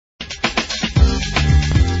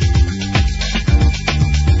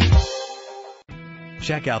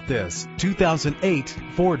Check out this 2008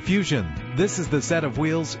 Ford Fusion. This is the set of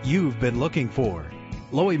wheels you've been looking for.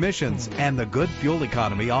 Low emissions and the good fuel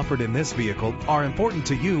economy offered in this vehicle are important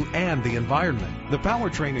to you and the environment. The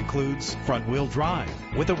powertrain includes front-wheel drive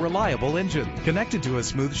with a reliable engine connected to a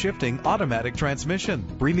smooth shifting automatic transmission.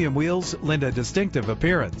 Premium wheels lend a distinctive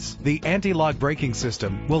appearance. The anti-lock braking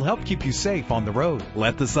system will help keep you safe on the road.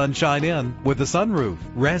 Let the sun shine in with the sunroof.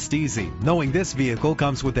 Rest easy knowing this vehicle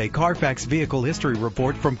comes with a Carfax Vehicle History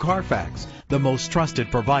Report from Carfax, the most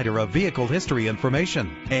trusted provider of vehicle history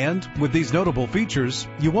information. And with these notable features,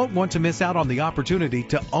 you won't want to miss out on the opportunity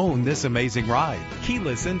to own this amazing ride.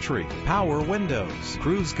 Keyless entry, power windows,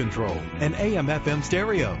 cruise control, an AM/FM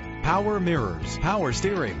stereo, power mirrors, power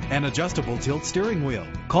steering, and adjustable tilt steering wheel.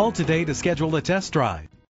 Call today to schedule a test drive.